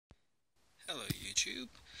YouTube.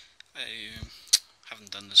 I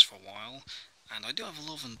haven't done this for a while, and I do have a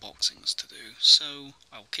lot of unboxings to do, so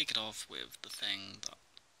I'll kick it off with the thing that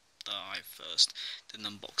I first did an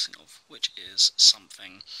unboxing of, which is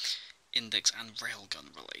something Index and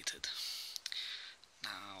Railgun related.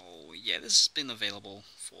 Now, yeah, this has been available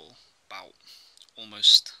for about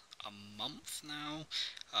almost a month now.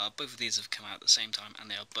 Both of these have come out at the same time, and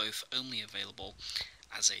they are both only available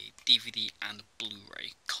as a DVD and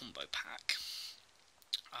Blu-ray combo pack.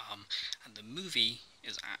 And the movie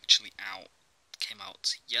is actually out, came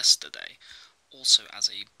out yesterday, also as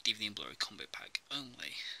a DVD and Blu-ray combo pack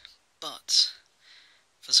only. But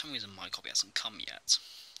for some reason my copy hasn't come yet.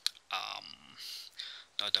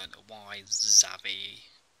 I don't know why. Zavvi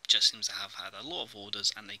just seems to have had a lot of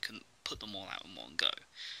orders and they couldn't put them all out in one go.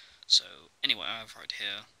 So anyway, I have right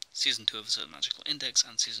here Season 2 of A Certain Magical Index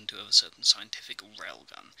and Season 2 of A Certain Scientific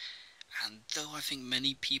Railgun. And though I think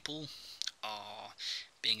many people are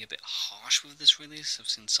being a bit harsh with this release, I've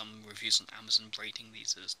seen some reviews on Amazon rating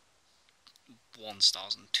these as 1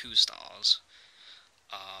 stars and 2 stars.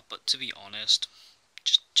 But to be honest,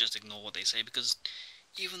 just ignore what they say, because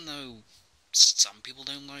even though some people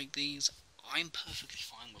don't like these, I'm perfectly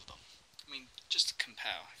fine with them. I mean, just to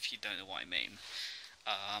compare, if you don't know what I mean.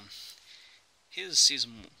 Here's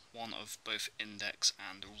Season 1 of both Index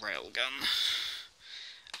and Railgun,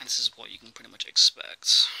 and this is what you can pretty much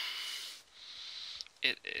expect.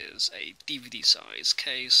 It is a DVD size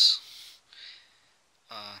case.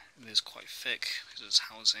 It is quite thick because it's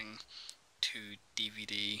housing 2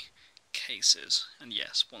 DVD cases, and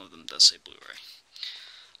yes, one of them does say Blu-ray.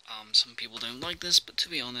 Some people don't like this, but to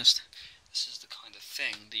be honest, this is the kind of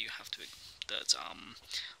thing that you have to, that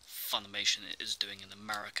Funimation is doing in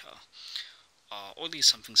America, or at least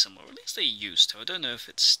something similar, or at least they used to. I don't know if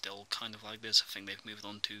it's still kind of like this. I think they've moved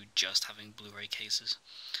on to just having Blu-ray cases,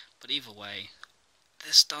 but either way,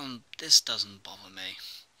 this doesn't bother me.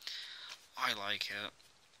 I like it.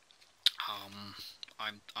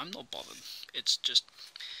 I'm not bothered. It's just,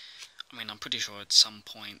 I mean, I'm pretty sure at some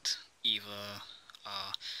point either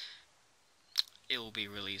it will be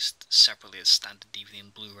released separately as standard DVD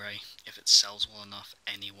and Blu-ray if it sells well enough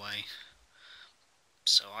anyway.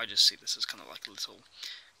 So I just see this as kind of like a little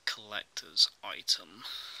collector's item.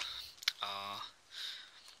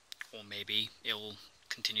 Or maybe it'll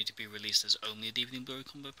continue to be released as only a DVD and Blu-ray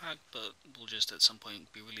combo pack, but will just at some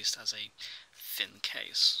point be released as a thin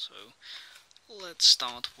case. So let's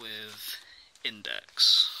start with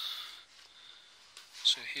Index.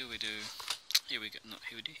 So here we go.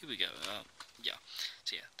 Yeah.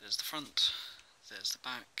 So yeah, there's the front, there's the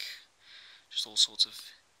back, just all sorts of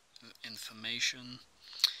information.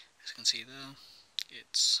 As you can see there,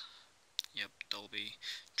 it's, yep, Dolby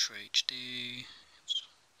True HD.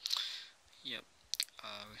 Yep,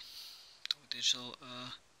 Dolby Digital.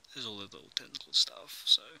 There's all the little technical stuff,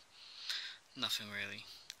 so nothing really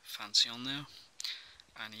fancy on there.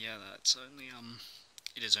 And yeah, that's only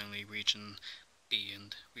it is only Region B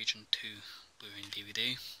and Region 2 Blu-ray and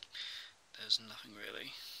DVD. There's nothing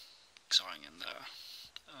really exciting in there.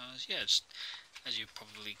 Yeah, just, as you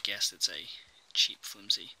probably guessed, it's a cheap,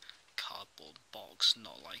 flimsy cardboard box,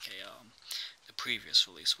 not like the previous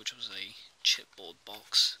release, which was a chipboard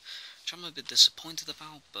box, which I'm a bit disappointed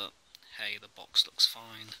about, but hey, the box looks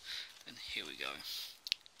fine. And here we go.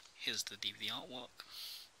 Here's the DVD artwork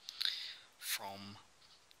from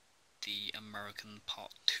the American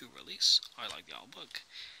Part 2 release. I like the artwork.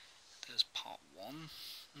 There's Part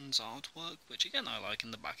 1's artwork, which again I like,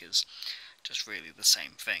 and the back is just really the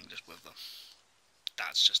same thing, just with the,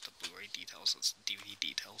 that's just the Blu-ray details, that's the DVD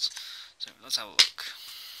details. So let's have a look.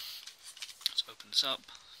 Let's open this up,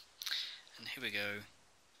 and here we go,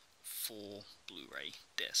 4 Blu-ray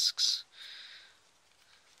discs.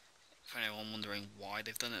 For anyone wondering why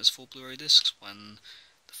they've done it as 4 Blu-ray discs when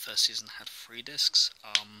the first season had 3 discs,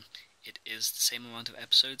 it is the same amount of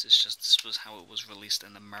episodes. It's just this was how it was released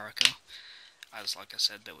in America. As like I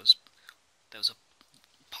said, there was a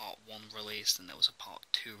Part 1 release, and there was a Part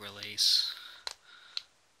 2 release.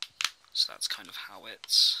 So that's kind of how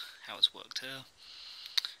it's worked here.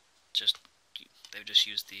 They've just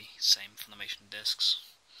used the same Funimation discs.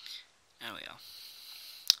 There we are.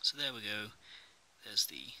 So there we go. There's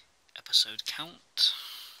the episode count.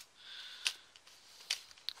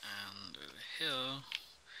 And over here,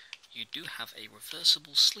 you do have a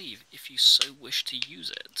reversible sleeve if you so wish to use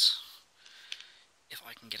it. If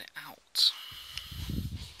I can get it out.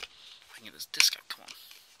 If I can get this disc out, come on.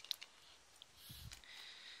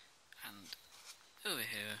 And over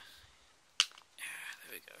here, yeah,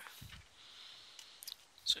 there we go.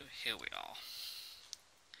 So here we are.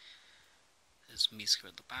 There's Misa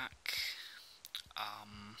at the back.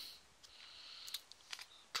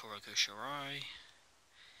 Kuroko Shirai,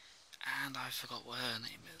 and I forgot what her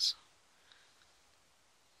name is.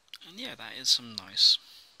 And yeah, that is a nice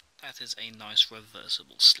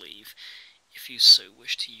reversible sleeve, if you so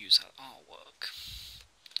wish to use that artwork.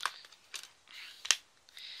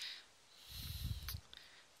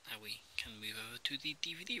 Now we can move over to the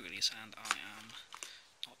DVD release, and I am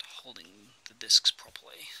not holding the discs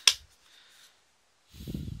properly.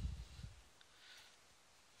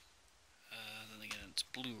 Then again, it's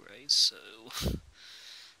Blu-ray, so...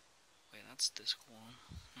 Wait, that's disc 1.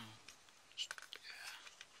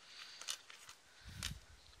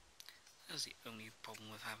 That's the only problem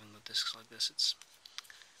with having the discs like this. It's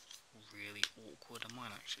really awkward. I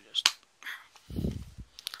might actually just...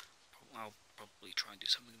 I'll probably try and do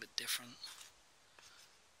something a bit different.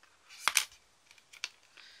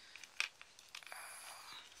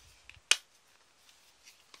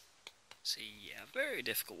 See, yeah, very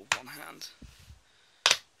difficult with one hand.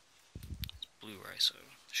 It's Blu-ray, so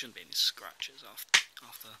there shouldn't be any scratches after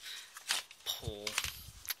that poor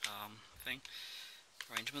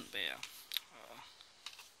arrangement. But yeah,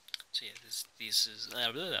 so yeah, these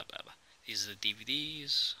are the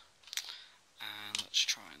DVDs, and let's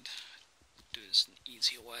try and do this in an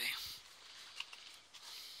easier way.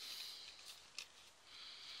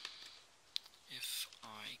 If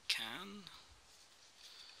I can.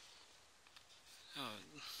 Oh,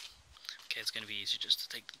 okay, it's going to be easier just to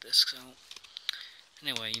take the discs out.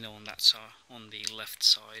 Anyway, you know, on that side, on the left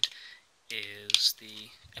side, is the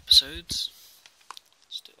episodes.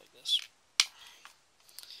 Let's do it like this.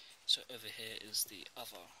 So over here is the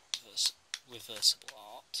other reversible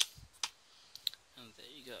art, and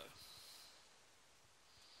there you go.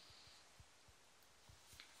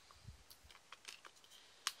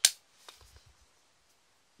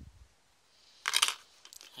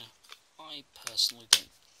 I personally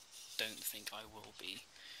don't think I will be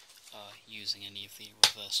using any of the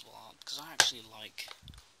reversible art, because I actually like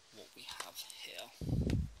what we have here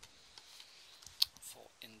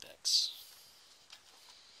for index.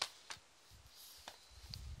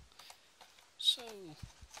 So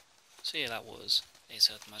yeah, that was A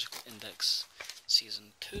Certain Magical Index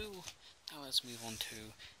Season 2. Now let's move on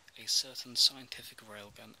to A Certain Scientific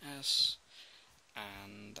Railgun S,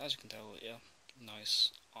 and as you can tell, yeah, nice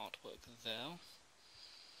artwork there.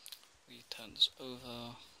 We turn this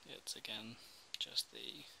over, it's again just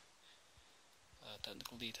the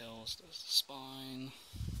technical details. There's the spine,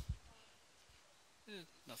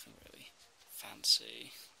 nothing really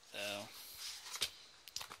fancy there.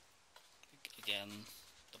 Again,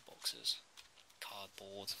 the boxes,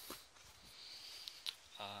 cardboard,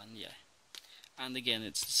 and yeah, and again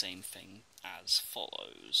it's the same thing as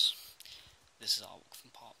follows. This is artwork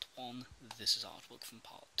from part 1, this is artwork from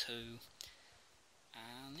part 2,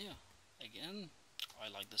 and yeah, again, I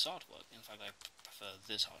like this artwork. In fact, I prefer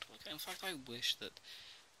this artwork. In fact, I wish that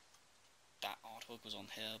artwork was on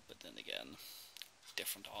here, but then again,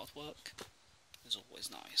 different artwork is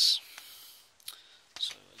always nice.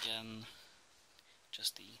 So again,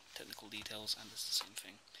 just the technical details, and it's the same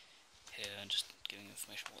thing here, and just giving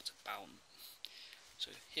information what it's about.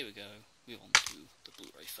 So here we go, move on to the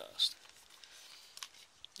Blu-ray first.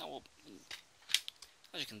 Now,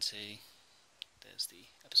 as you can see, there's the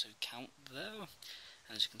episode count there,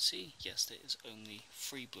 and as you can see, yes, there is only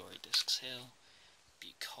 3 Blu-ray discs here,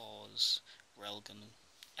 because Railgun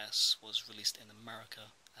S was released in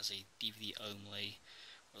America as a DVD only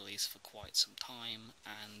release for quite some time,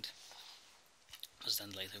 and was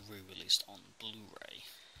then later re-released on Blu-ray.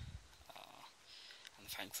 And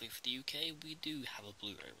thankfully for the UK, we do have a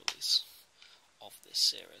Blu-ray release of this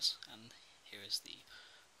series, and here is the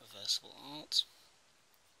reversible art.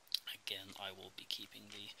 Again, I will be keeping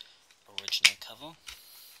the original cover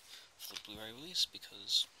for the Blu-ray release,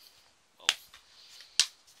 because, well,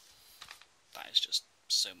 that is just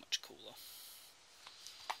so much cooler.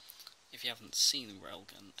 If you haven't seen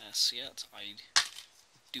Railgun S yet, I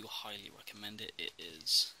do highly recommend it. It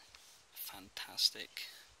is fantastic.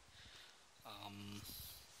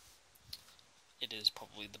 It is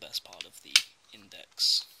probably the best part of the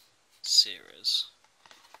Index series.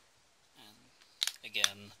 And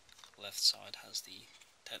again, left side has the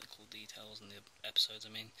technical details and the episodes,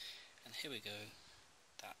 and here we go.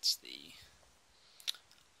 That's the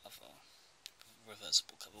other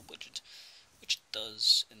reversible cover, which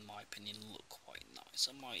does, in my opinion, look quite nice.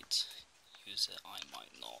 I might use it, I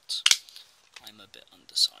might not. I'm a bit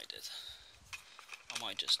undecided. I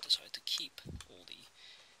might just decide to keep all the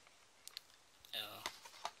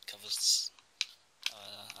covers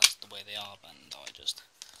as the way they are, and I just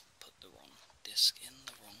put the wrong disc in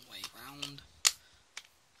the wrong way round.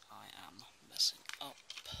 messing up.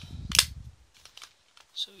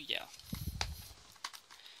 So yeah,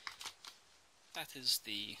 that is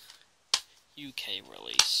the UK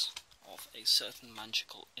release of A Certain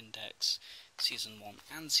Magical Index Season 1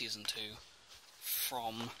 and Season 2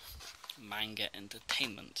 from Manga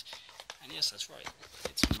Entertainment. And yes, that's right,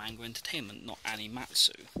 it's Manga Entertainment, not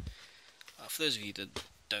Animatsu. For those of you that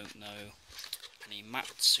don't know,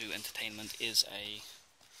 Animatsu Entertainment is a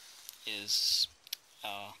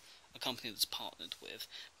company that's partnered with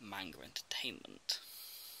Manga Entertainment.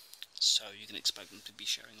 So you can expect them to be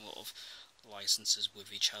sharing a lot of licenses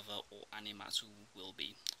with each other, or Animatsu will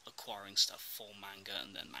be acquiring stuff for manga,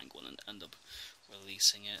 and then manga will end up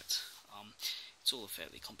releasing it. It's all a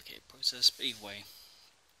fairly complicated process, but either way,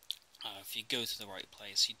 if you go to the right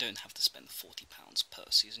place, you don't have to spend £40 per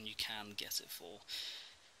season. You can get it for,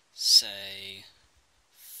 say,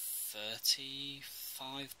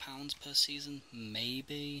 £35 per season,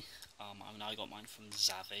 maybe. I mean, I got mine from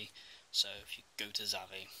Zavi, so if you go to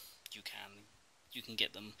Zavi, you can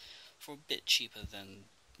get them for a bit cheaper than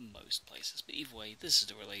most places. But either way, this is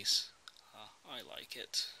the release. I like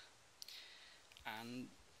it, and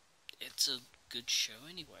it's a good show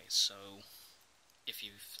anyway. So if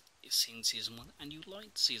you've seen Season 1 and you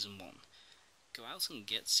liked Season 1, go out and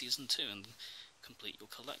get Season 2 and complete your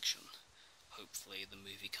collection. Hopefully the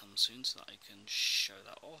movie comes soon so that I can show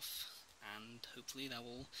that off, and hopefully that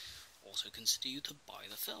will also consider you to buy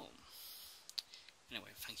the film.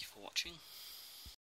 Anyway, thank you for watching.